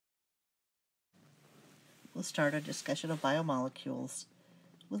we'll start our discussion of biomolecules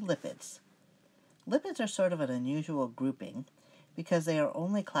with lipids. Lipids are sort of an unusual grouping because they are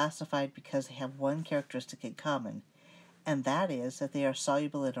only classified because they have one characteristic in common, and that is that they are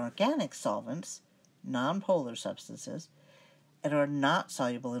soluble in organic solvents, nonpolar substances, and are not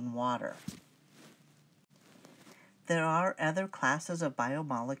soluble in water. There are other classes of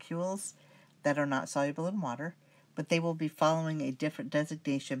biomolecules that are not soluble in water, but they will be following a different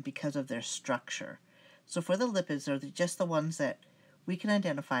designation because of their structure. So for the lipids, they're just the ones that we can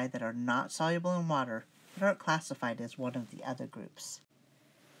identify that are not soluble in water but aren't classified as one of the other groups.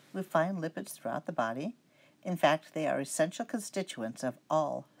 We find lipids throughout the body. In fact, they are essential constituents of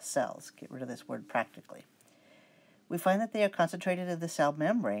all cells. Get rid of this word practically. We find that they are concentrated in the cell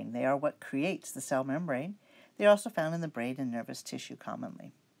membrane. They are what creates the cell membrane. They are also found in the brain and nervous tissue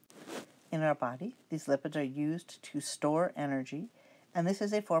commonly. In our body, these lipids are used to store energy, and this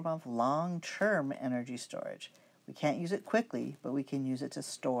is a form of long-term energy storage. We can't use it quickly, but we can use it to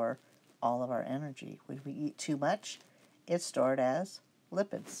store all of our energy. When we eat too much, it's stored as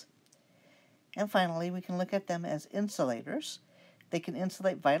lipids. And finally, we can look at them as insulators. They can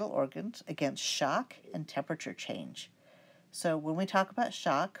insulate vital organs against shock and temperature change. So when we talk about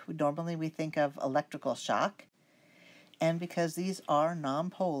shock, normally we think of electrical shock. And because these are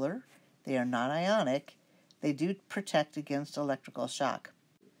nonpolar, they are not ionic, they do protect against electrical shock.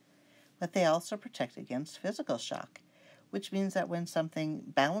 But they also protect against physical shock, which means that when something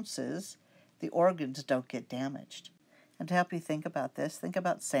bounces, the organs don't get damaged. And to help you think about this, think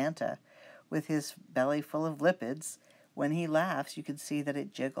about Santa with his belly full of lipids. When he laughs, you can see that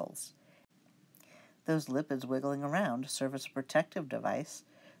it jiggles. Those lipids wiggling around serve as a protective device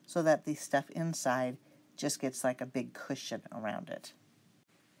so that the stuff inside just gets like a big cushion around it.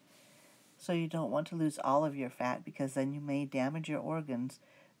 So you don't want to lose all of your fat because then you may damage your organs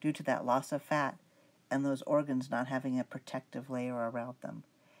due to that loss of fat and those organs not having a protective layer around them.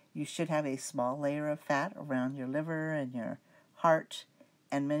 You should have a small layer of fat around your liver and your heart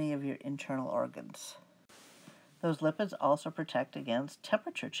and many of your internal organs. Those lipids also protect against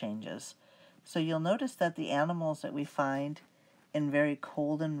temperature changes. So you'll notice that the animals that we find in very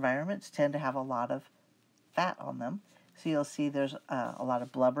cold environments tend to have a lot of fat on them. So you'll see there's a lot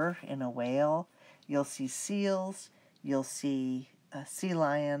of blubber in a whale. You'll see seals. You'll see sea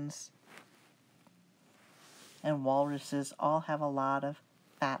lions. And walruses all have a lot of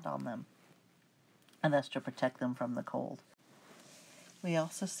fat on them. And that's to protect them from the cold. We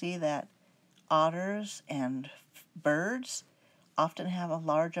also see that otters and birds often have a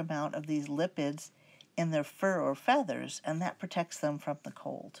large amount of these lipids in their fur or feathers, and that protects them from the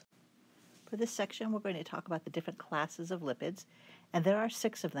cold. For this section, we're going to talk about the different classes of lipids, and there are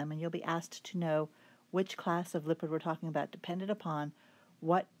 6 of them, and you'll be asked to know which class of lipid we're talking about dependent upon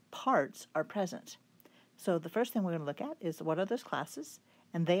what parts are present. So the first thing we're going to look at is what are those classes,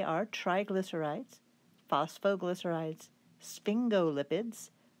 and they are triglycerides, phosphoglycerides, sphingolipids,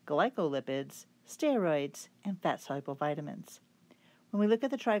 glycolipids, steroids, and fat-soluble vitamins. When we look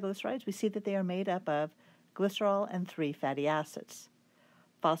at the triglycerides, we see that they are made up of glycerol and 3 fatty acids.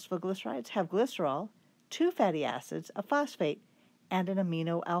 Phosphoglycerides have glycerol, 2 fatty acids, a phosphate, and an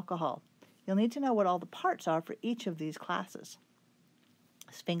amino alcohol. You'll need to know what all the parts are for each of these classes.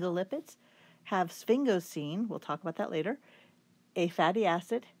 Sphingolipids have sphingosine, we'll talk about that later, a fatty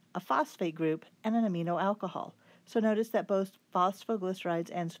acid, a phosphate group, and an amino alcohol. So notice that both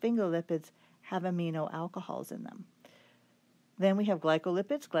phosphoglycerides and sphingolipids have amino alcohols in them. Then we have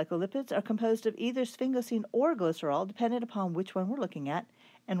glycolipids. Glycolipids are composed of either sphingosine or glycerol, dependent upon which one we're looking at,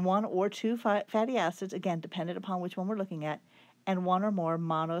 and 1 or 2 fatty acids, again, dependent upon which one we're looking at, and 1 or more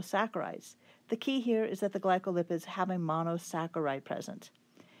monosaccharides. The key here is that the glycolipids have a monosaccharide present.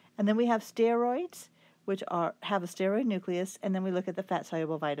 And then we have steroids, which have a steroid nucleus, and then we look at the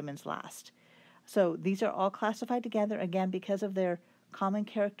fat-soluble vitamins last. So these are all classified together, again, because of their common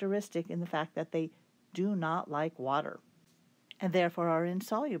characteristic in the fact that they do not like water, and therefore are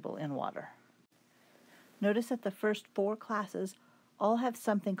insoluble in water. Notice that the first 4 classes all have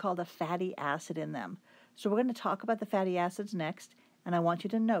something called a fatty acid in them. So we're going to talk about the fatty acids next, and I want you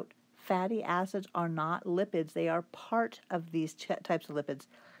to note, fatty acids are not lipids. They are part of these types of lipids,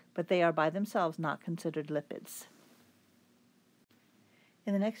 but they are by themselves not considered lipids.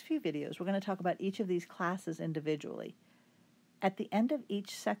 In the next few videos, we're going to talk about each of these classes individually. At the end of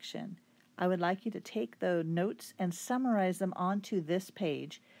each section, I would like you to take the notes and summarize them onto this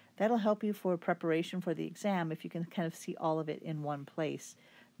page. That'll help you for preparation for the exam if you can kind of see all of it in one place,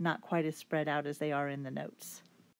 not quite as spread out as they are in the notes.